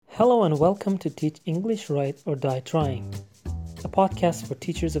Hello and welcome to Teach English Right or Die Trying, a podcast for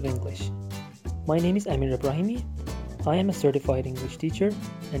teachers of English. My name is Amir Ibrahimi. I am a certified English teacher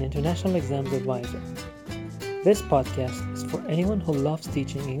and international exams advisor. This podcast is for anyone who loves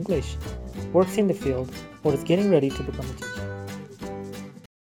teaching English, works in the field, or is getting ready to become a teacher.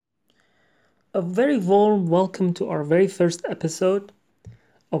 A very warm welcome to our very first episode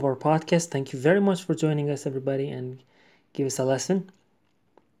of our podcast. Thank you very much for joining us, everybody, and give us a lesson.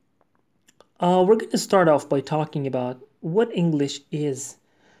 We're going to start off by talking about what English is,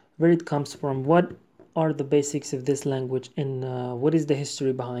 where it comes from, what are the basics of this language, and what is the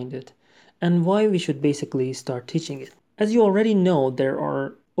history behind it, and why we should basically start teaching it. As you already know, there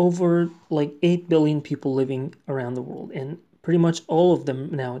are over 8 billion people living around the world, and pretty much all of them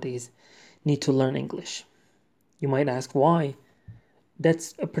nowadays need to learn English. You might ask why.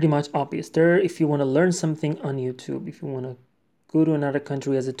 That's pretty much obvious. If you want to learn something on YouTube, if you want to go to another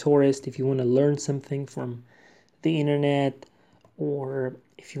country as a tourist, if you want to learn something from the internet, or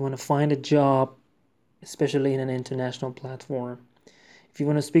if you want to find a job, especially in an international platform, if you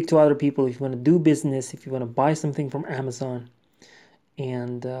want to speak to other people, if you want to do business, if you want to buy something from Amazon,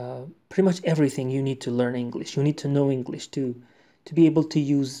 and pretty much everything, you need to learn English. You need to know English to be able to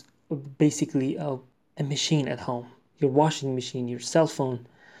use basically a machine at home, your washing machine, your cell phone.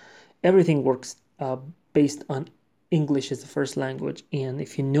 Everything works based on English as the first language, and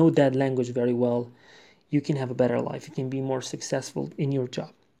if you know that language very well, you can have a better life. You can be more successful in your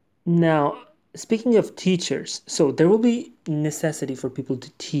job. Now, speaking of teachers, so there will be necessity for people to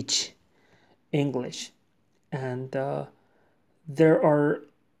teach English, and there are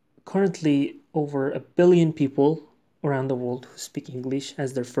currently over 1 billion people around the world who speak English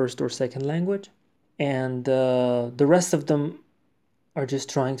as their first or second language, and the rest of them are just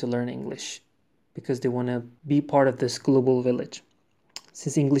trying to learn English because they want to be part of this global village,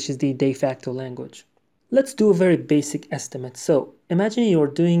 since English is the de facto language. Let's do a very basic estimate. So imagine you're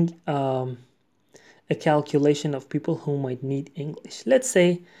doing a calculation of people who might need English. Let's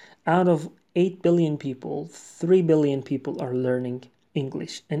say out of 8 billion people, 3 billion people are learning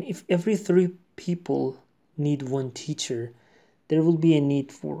English. And if every 3 people need one teacher, there will be a need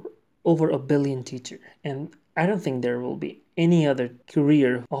for over 1 billion teachers. And I don't think there will be any other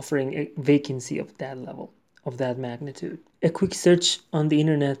career offering a vacancy of that level, of that magnitude. A quick search on the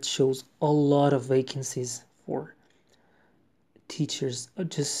internet shows a lot of vacancies for teachers.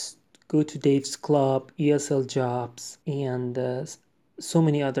 Just go to Dave's Club, ESL Jobs, and so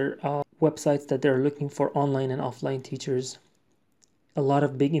many other websites that they're looking for online and offline teachers. A lot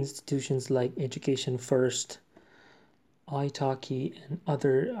of big institutions like Education First, italki, and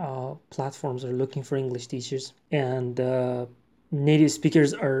other platforms are looking for English teachers, and native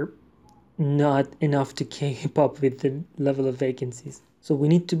speakers are not enough to keep up with the level of vacancies. So we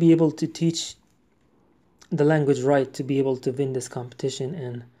need to be able to teach the language right to be able to win this competition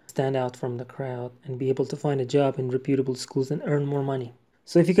and stand out from the crowd and be able to find a job in reputable schools and earn more money.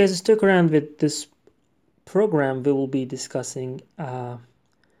 So if you guys stick around with this program, we will be discussing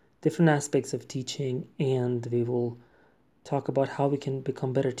different aspects of teaching, and we will talk about how we can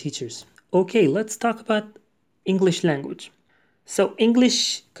become better teachers. Okay, let's talk about English language. So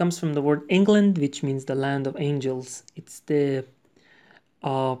English comes from the word England, which means the land of angels. It's the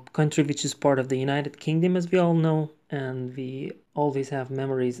country which is part of the United Kingdom, as we all know, and we always have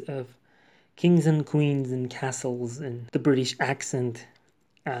memories of kings and queens and castles and the British accent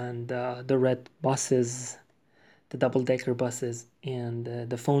and the red buses, the double-decker buses, and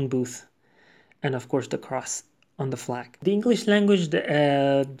the phone booth, and of course the cross on the flag. The English language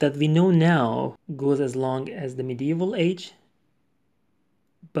that we know now goes as long as the medieval age,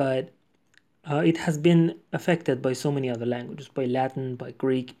 but it has been affected by so many other languages, by Latin, by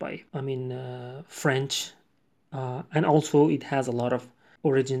Greek, French, and also it has a lot of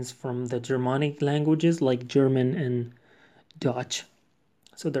origins from the Germanic languages like German and Dutch.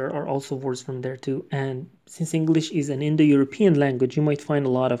 So there are also words from there too. And since English is an Indo-European language, you might find a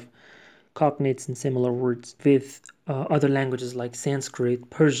lot of cognates and similar words with other languages like Sanskrit,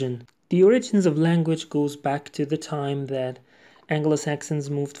 Persian. The origins of language goes back to the time that Anglo-Saxons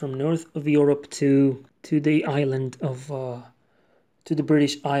moved from north of Europe to the island of to the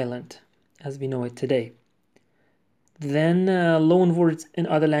British island as we know it today. Then loan words in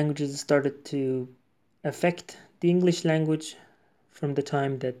other languages started to affect the English language from the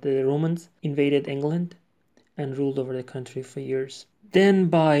time that the Romans invaded England and ruled over the country for years. Then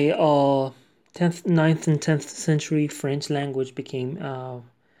by 10th, 9th and 10th century, French language became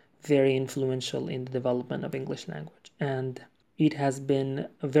very influential in the development of English language, and it has been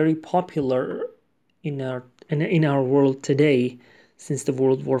very popular in our world today since the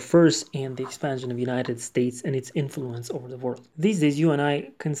World War First and the expansion of the United States and its influence over the world. These days, you and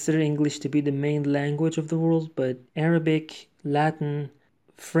I consider English to be the main language of the world, but Arabic, Latin,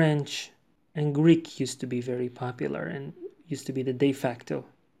 French, and Greek used to be very popular and used to be the de facto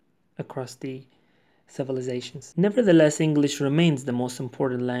across the civilizations. Nevertheless, English remains the most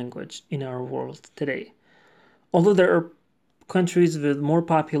important language in our world today. Although there are countries with more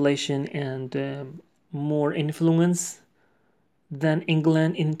population and more influence than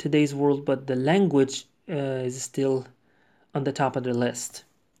England in today's world, but the language is still on the top of the list.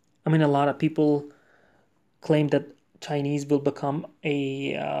 I mean, a lot of people claim that Chinese will become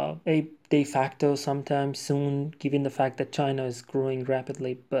a de facto sometime soon, given the fact that China is growing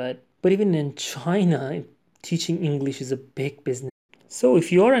rapidly. But even in China, teaching English is a big business. So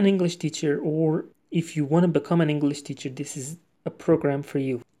if you are an English teacher or if you want to become an English teacher, this is a program for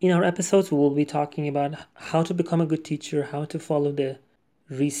you. In our episodes, we will be talking about how to become a good teacher, how to follow the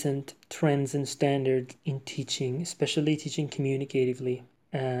recent trends and standards in teaching, especially teaching communicatively.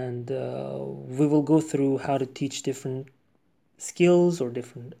 And we will go through how to teach different skills or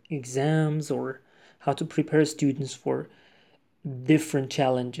different exams or how to prepare students for different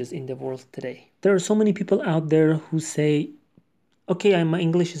challenges in the world today. There are so many people out there who say, okay, my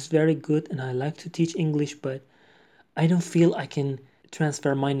English is very good and I like to teach English, but I don't feel I can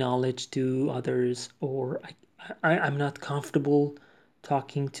transfer my knowledge to others, or I'm not comfortable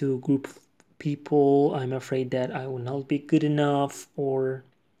talking to a group of people. I'm afraid that I will not be good enough, or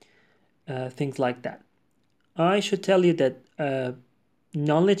things like that. I should tell you that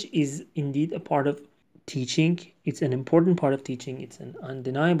knowledge is indeed a part of teaching. It's an important part of teaching. It's an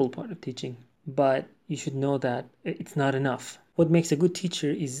undeniable part of teaching. But you should know that it's not enough. What makes a good teacher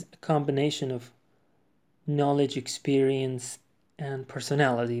is a combination of knowledge, experience, and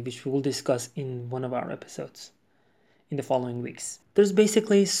personality, which we will discuss in one of our episodes in the following weeks. There's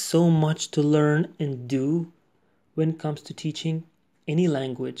basically so much to learn and do when it comes to teaching any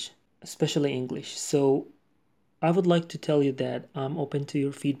language, especially English. So I would like to tell you that I'm open to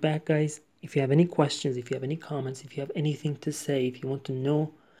your feedback, guys. If you have any questions, if you have any comments, if you have anything to say, if you want to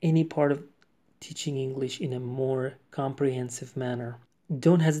know any part of teaching English in a more comprehensive manner,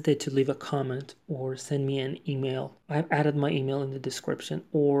 don't hesitate to leave a comment or send me an email. I've added my email in the description,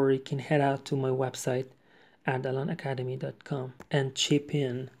 or you can head out to my website at alanacademy.com and chip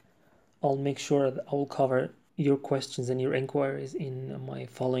in. I'll make sure that I will cover your questions and your inquiries in my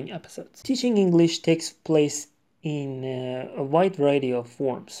following episodes. Teaching English takes place in a wide variety of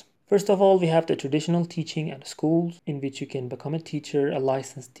forms. First of all, we have the traditional teaching at schools, in which you can become a teacher, a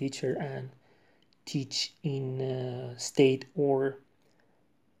licensed teacher, and teach in state or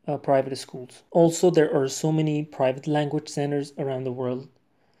private schools. Also, there are so many private language centers around the world,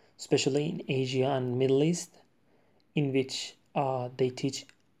 especially in Asia and Middle East, in which they teach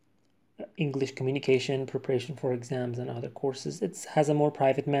English communication, preparation for exams, and other courses. It has a more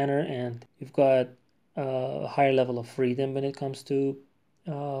private manner, and you've got a higher level of freedom when it comes to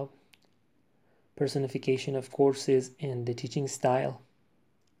personification of courses and the teaching style.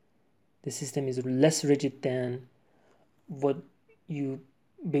 The system is less rigid than what you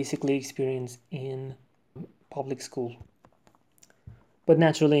basically experience in public school. But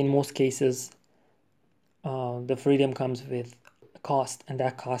naturally, in most cases, the freedom comes with a cost, and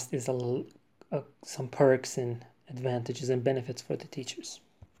that cost is some perks and advantages and benefits for the teachers.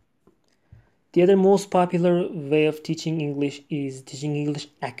 The other most popular way of teaching English is teaching English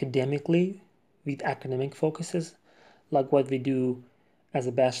academically with academic focuses, like what we do as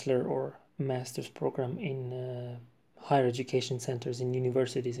a bachelor or master's program in higher education centers, in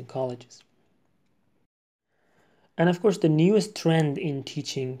universities and colleges. And of course, the newest trend in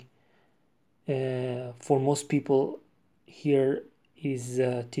teaching for most people here is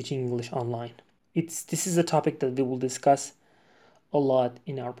teaching English online. This is a topic that we will discuss a lot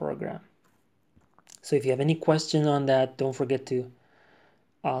in our program. So if you have any question on that, don't forget to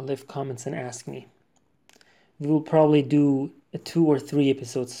leave comments and ask me. We will probably do 2 or 3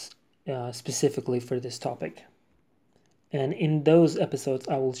 episodes specifically for this topic. And in those episodes,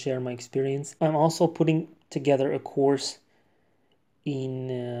 I will share my experience. I'm also putting together a course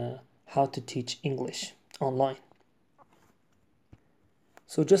in how to teach English online.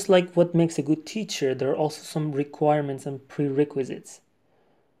 So just like what makes a good teacher, there are also some requirements and prerequisites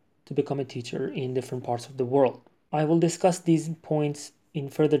to become a teacher in different parts of the world. I will discuss these points in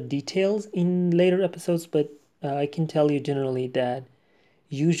further details in later episodes, but I can tell you generally that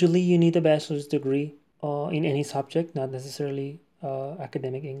usually you need a bachelor's degree in any subject, not necessarily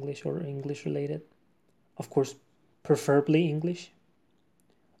academic English or English related. Of course, preferably English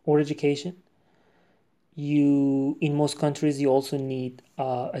or education. In most countries, you also need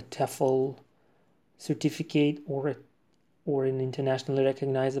a TEFL certificate or an internationally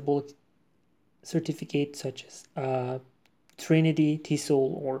recognizable certificate such as Trinity,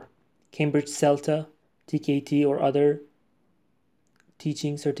 TESOL, or Cambridge CELTA, TKT, or other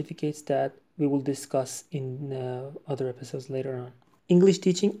teaching certificates that we will discuss in other episodes later on. English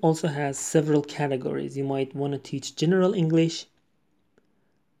teaching also has several categories. You might want to teach general English,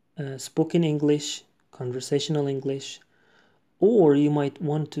 spoken English, conversational English, or you might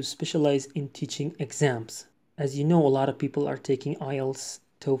want to specialize in teaching exams. As you know, a lot of people are taking IELTS,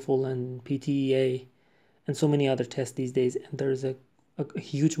 TOEFL, and PTEA, and so many other tests these days, and there's a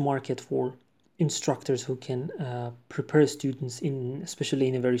huge market for instructors who can prepare students especially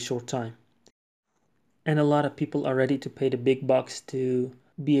in a very short time. And a lot of people are ready to pay the big bucks to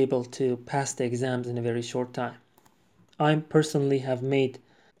be able to pass the exams in a very short time. I personally have made,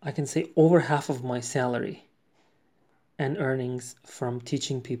 I can say, over half of my salary and earnings from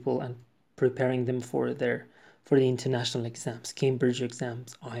teaching people and preparing them for the international exams, Cambridge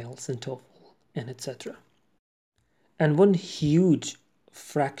exams, IELTS and TOEFL, and etc. And one huge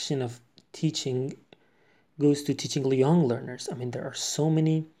fraction of teaching goes to teaching young learners. I mean, there are so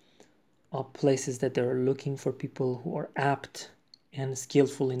many places that they're looking for people who are apt and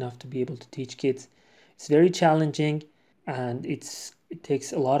skillful enough to be able to teach kids. It's very challenging, and it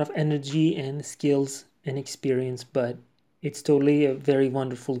takes a lot of energy and skills and experience, but it's totally a very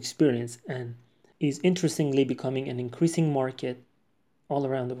wonderful experience and is interestingly becoming an increasing market all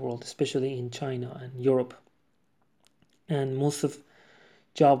around the world, especially in China and Europe. And most of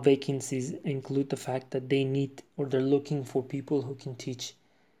job vacancies include the fact that they need or they're looking for people who can teach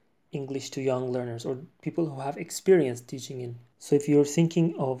English to young learners or people who have experience teaching in. So if you're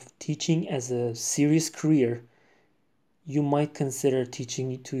thinking of teaching as a serious career, you might consider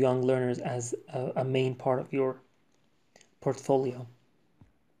teaching to young learners as a main part of your portfolio.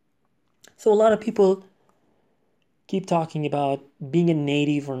 So a lot of people keep talking about being a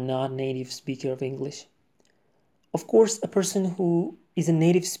native or not native speaker of English. Of course, a person who is a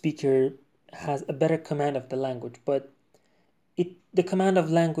native speaker has a better command of the language, but the command of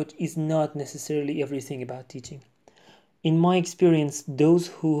language is not necessarily everything about teaching. In my experience, those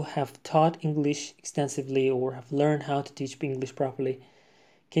who have taught English extensively or have learned how to teach English properly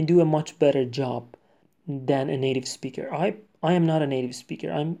can do a much better job than a native speaker. I am not a native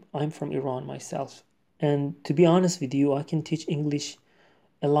speaker. I'm from Iran myself. And to be honest with you, I can teach English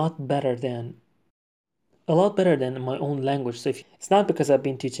a lot better than my own language. So it's not because I've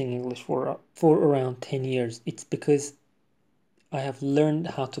been teaching English for around 10 years. It's because I have learned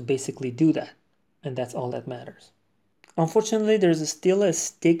how to basically do that, and that's all that matters. Unfortunately, there's still a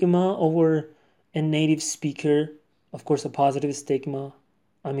stigma over a native speaker. Of course, a positive stigma.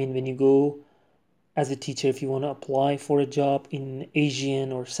 I mean, when you go as a teacher, if you want to apply for a job in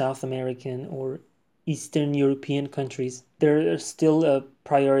Asian or South American or Eastern European countries, there is still a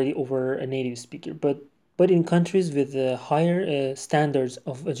priority over a native speaker. But in countries with higher standards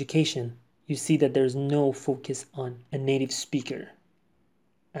of education, you see that there's no focus on a native speaker,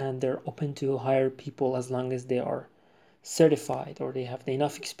 and they're open to hire people as long as they are certified or they have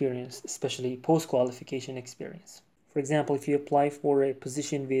enough experience, especially post-qualification experience. For example, if you apply for a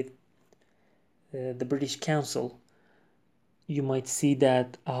position with the British Council, you might see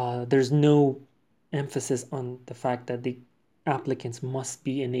that there's no emphasis on the fact that the applicants must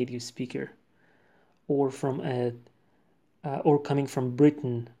be a native speaker or or coming from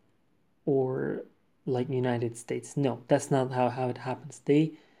Britain or like United States. No, that's not how it happens.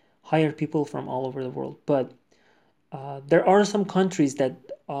 They hire people from all over the world, but there are some countries that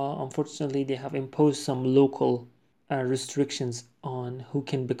unfortunately they have imposed some local restrictions on who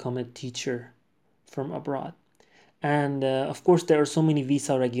can become a teacher from abroad. And of course, there are so many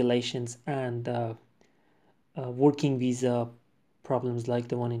visa regulations and working visa problems like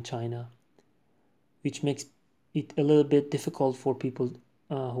the one in China, which makes it a little bit difficult for people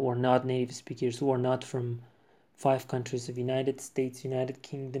who are not native speakers, who are not from 5 countries of United States, United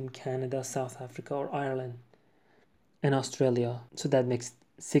Kingdom, Canada, South Africa, or Ireland, and Australia. So that makes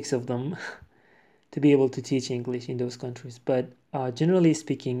 6 of them to be able to teach English in those countries. But generally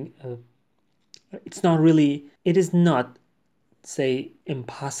speaking, it is not, say,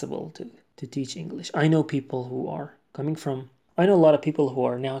 impossible to teach English. I know a lot of people who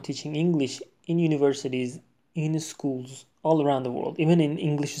are now teaching English in universities, in schools, all around the world, even in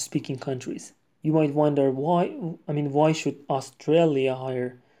English speaking countries. You might wonder why should Australia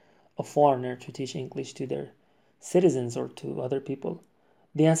hire a foreigner to teach English to their citizens or to other people?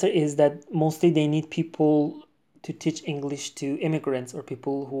 The answer is that mostly they need people to teach English to immigrants or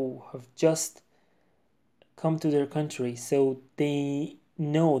people who have just come to their country, so they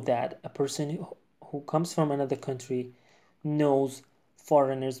know that a person who comes from another country knows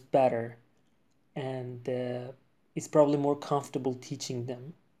foreigners better, and is probably more comfortable teaching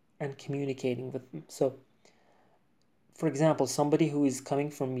them and communicating with them. So, for example, somebody who is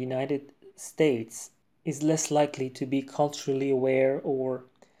coming from United States is less likely to be culturally aware or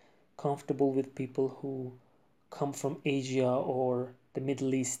comfortable with people who come from Asia or the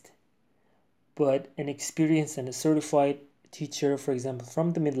Middle East. But an experienced and a certified teacher, for example,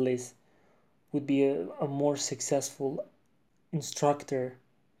 from the Middle East, would be a more successful instructor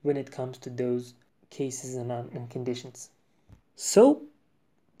when it comes to those cases and conditions. So,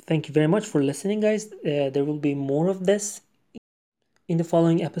 thank you very much for listening, guys. There will be more of this. In the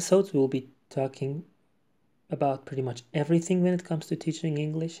following episodes, we'll be talking about pretty much everything when it comes to teaching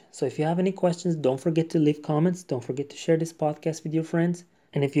English. So if you have any questions, don't forget to leave comments. Don't forget to share this podcast with your friends.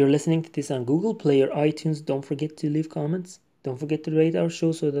 And if you're listening to this on Google Play or iTunes, don't forget to leave comments. Don't forget to rate our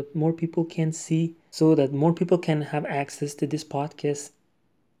show so that more people can see, so that more people can have access to this podcast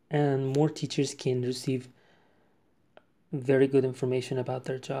and more teachers can receive very good information about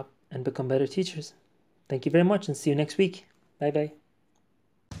their job and become better teachers. Thank you very much and see you next week. Bye bye.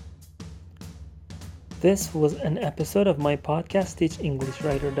 This was an episode of my podcast, Teach English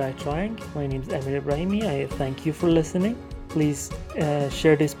Write or Die Trying. My name is Amir Ibrahimi. I thank you for listening. Please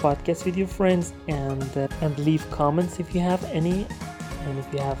share this podcast with your friends and leave comments if you have any. And if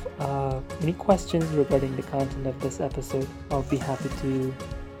you have any questions regarding the content of this episode, I'll be happy to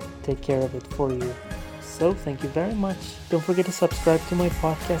take care of it for you. So thank you very much. Don't forget to subscribe to my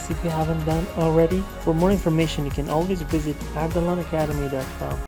podcast if you haven't done already. For more information, you can always visit ardalanacademy.com.